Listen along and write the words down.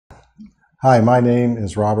Hi, my name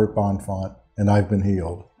is Robert Bonfont, and I've been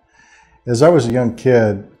healed. As I was a young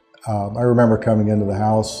kid, I remember coming into the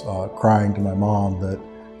house crying to my mom that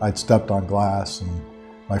I'd stepped on glass and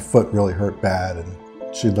my foot really hurt bad, and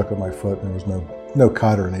she'd look at my foot and there was no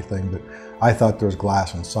cut or anything, but I thought there was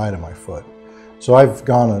glass inside of my foot. So I've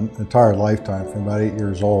gone an entire lifetime from about 8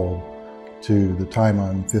 years old to the time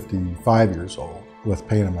I'm 55 years old with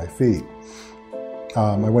pain in my feet.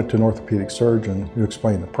 I went to an orthopedic surgeon who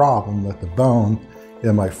explained the problem, that the bone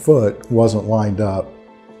in my foot wasn't lined up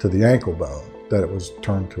to the ankle bone, that it was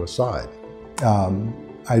turned to a side.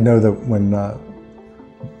 I know that when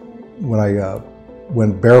I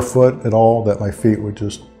went barefoot at all, that my feet would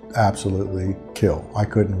just absolutely kill. I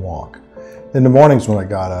couldn't walk. In the mornings when I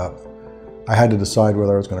got up, I had to decide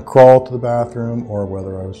whether I was going to crawl to the bathroom or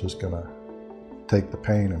whether I was just going to take the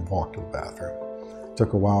pain and walk to the bathroom. It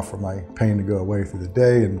took a while for my pain to go away through the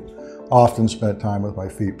day, and often spent time with my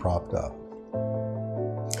feet propped up.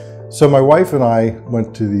 So my wife and I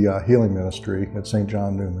went to the healing ministry at St.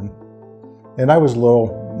 John Newman, and I was a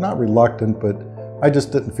little, not reluctant, but I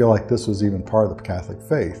just didn't feel like this was even part of the Catholic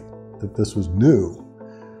faith, that this was new.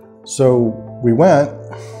 So we went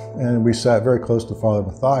and we sat very close to Father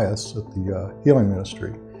Mathias at the healing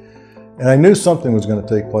ministry. And I knew something was going to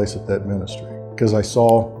take place at that ministry because I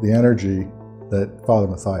saw the energy that Father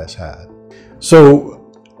Mathias had. So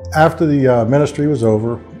after the ministry was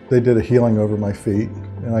over, they did a healing over my feet,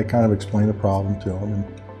 and I kind of explained the problem to them.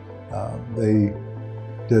 And they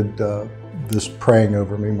did this praying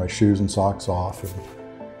over me, my shoes and socks off, and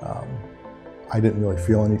I didn't really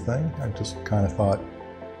feel anything. I just kind of thought,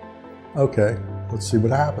 okay, let's see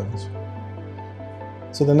what happens.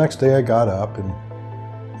 So the next day I got up and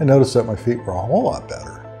I noticed that my feet were a whole lot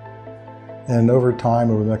better. And over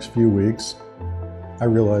time, over the next few weeks, I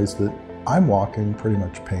realized that I'm walking pretty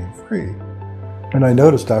much pain-free. And I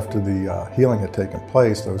noticed after the healing had taken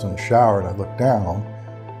place, I was in the shower and I looked down,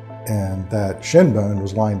 and that shin bone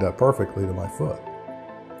was lined up perfectly to my foot.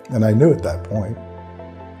 And I knew at that point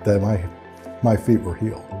that my feet were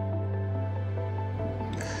healed.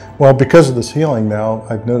 Well, because of this healing now,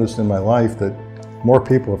 I've noticed in my life that more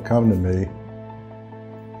people have come to me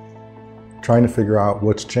trying to figure out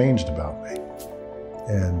what's changed about me.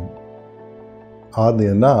 And oddly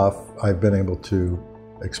enough, I've been able to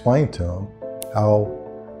explain to them how,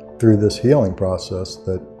 through this healing process,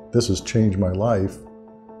 that this has changed my life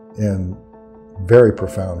in very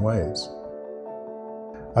profound ways.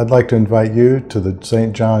 I'd like to invite you to the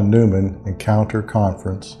St. John Newman Encounter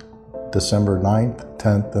Conference, December 9th,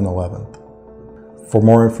 10th, and 11th. For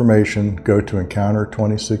more information, go to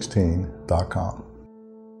encounter2016.com.